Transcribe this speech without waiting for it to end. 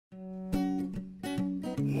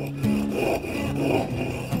So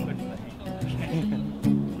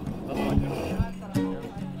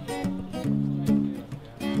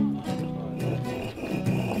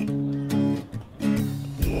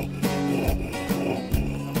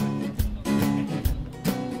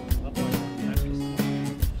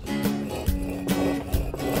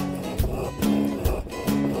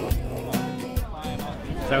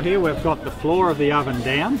here we've got the floor of the oven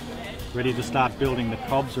down, ready to start building the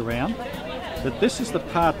cobs around. But this is the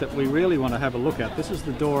part that we really want to have a look at. This is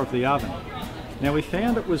the door of the oven. Now we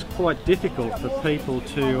found it was quite difficult for people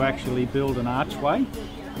to actually build an archway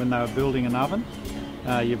when they were building an oven.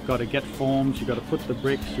 You've got to get forms, you've got to put the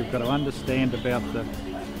bricks, you've got to understand about the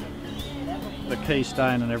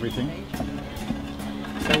keystone and everything.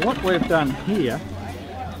 So what we've done here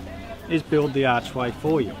is build the archway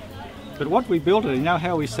for you. But what we built it, you know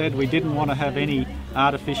how we said we didn't want to have any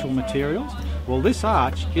artificial materials? Well, this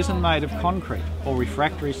arch isn't made of concrete or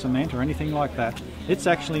refractory cement or anything like that. It's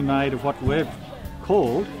actually made of what we've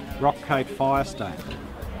called rock coat firestone.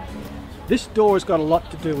 This door has got a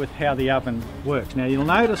lot to do with how the oven works. Now you'll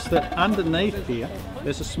notice that underneath here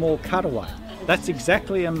there's a small cutaway. That's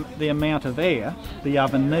exactly the amount of air the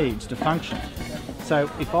oven needs to function. So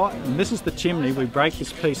and this is the chimney, we break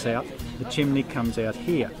this piece out, the chimney comes out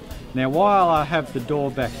here. Now while I have the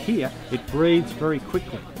door back here, it breathes very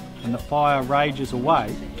quickly and the fire rages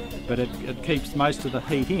away, but it keeps most of the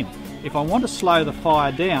heat in. If I want to slow the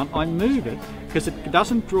fire down, I move it because it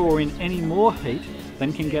doesn't draw in any more heat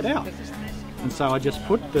than can get out. And so I just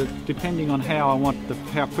put depending on how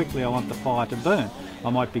quickly I want the fire to burn.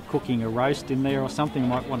 I might be cooking a roast in there or something, I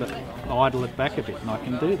might want to idle it back a bit, and I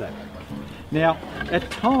can do that. Now,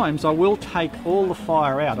 at times I will take all the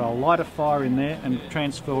fire out. I'll light a fire in there and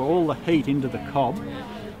transfer all the heat into the cob,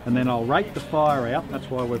 and then I'll rake the fire out. That's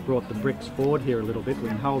why we've brought the bricks forward here a little bit. We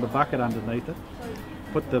can hold a bucket underneath it,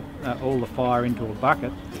 put all the fire into a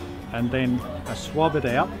bucket, and then I swab it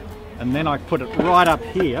out, and then I put it right up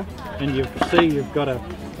here, and you can see you've got a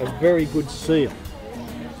very good seal.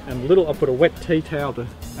 And I put a wet tea towel to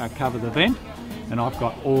cover the vent, and I've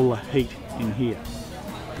got all the heat in here.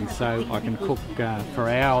 And so I can cook for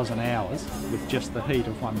hours and hours with just the heat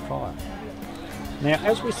of one fire. Now,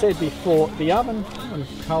 as we said before, the oven,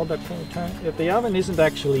 hold that for a turn, the oven isn't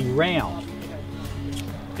actually round.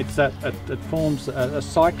 It forms a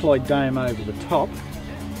cycloid dome over the top,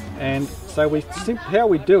 and so how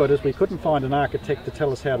we do it is we couldn't find an architect to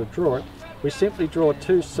tell us how to draw it. We simply draw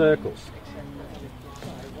two circles.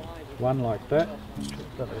 One like that,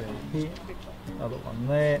 put that around here, other one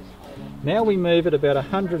there. Now we move it about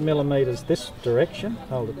 100 millimeters this direction,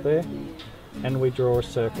 hold it there, and we draw a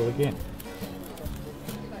circle again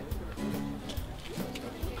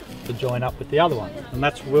to join up with the other one. And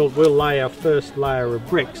that's we'll lay our first layer of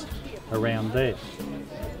bricks around there.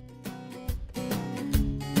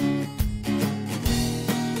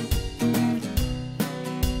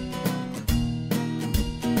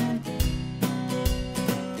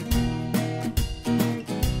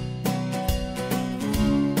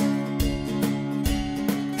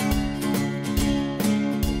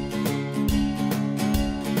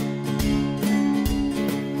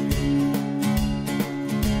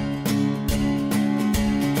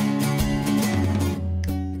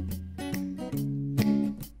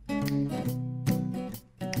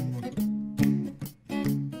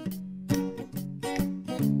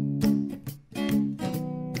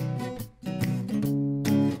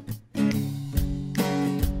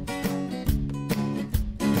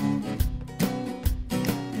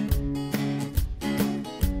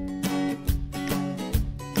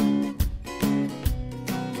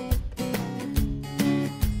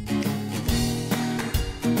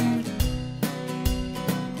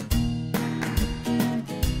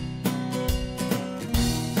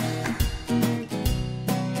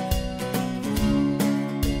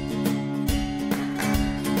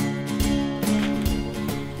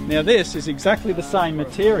 Now this is exactly the same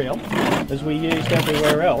material as we used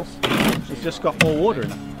everywhere else, it's just got more water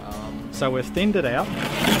in it. So we've thinned it out,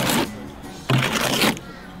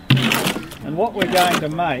 and what we're going to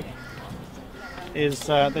make is,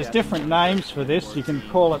 there's different names for this. You can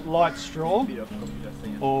call it light straw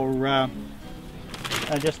or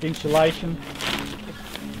just insulation.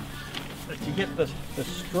 But you get the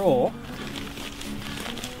straw,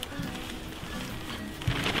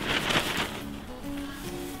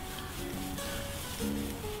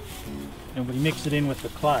 and we mix it in with the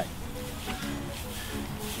clay.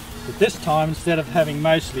 But this time, instead of having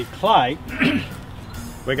mostly clay,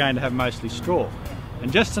 we're going to have mostly straw.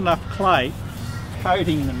 And just enough clay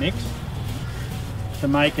coating the mix to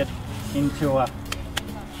make it into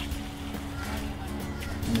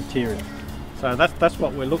material. So that's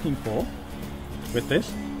what we're looking for with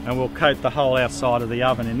this, and we'll coat the whole outside of the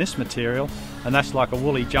oven in this material, and that's like a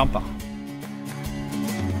woolly jumper.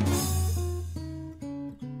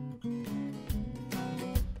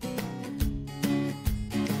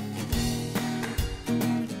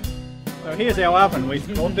 So here's our oven.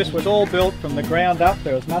 This was all built from the ground up.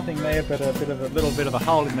 There was nothing there but a little bit of a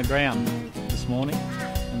hole in the ground this morning,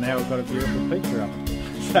 and now we've got a beautiful picture of it.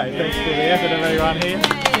 So thanks for the effort of everyone here.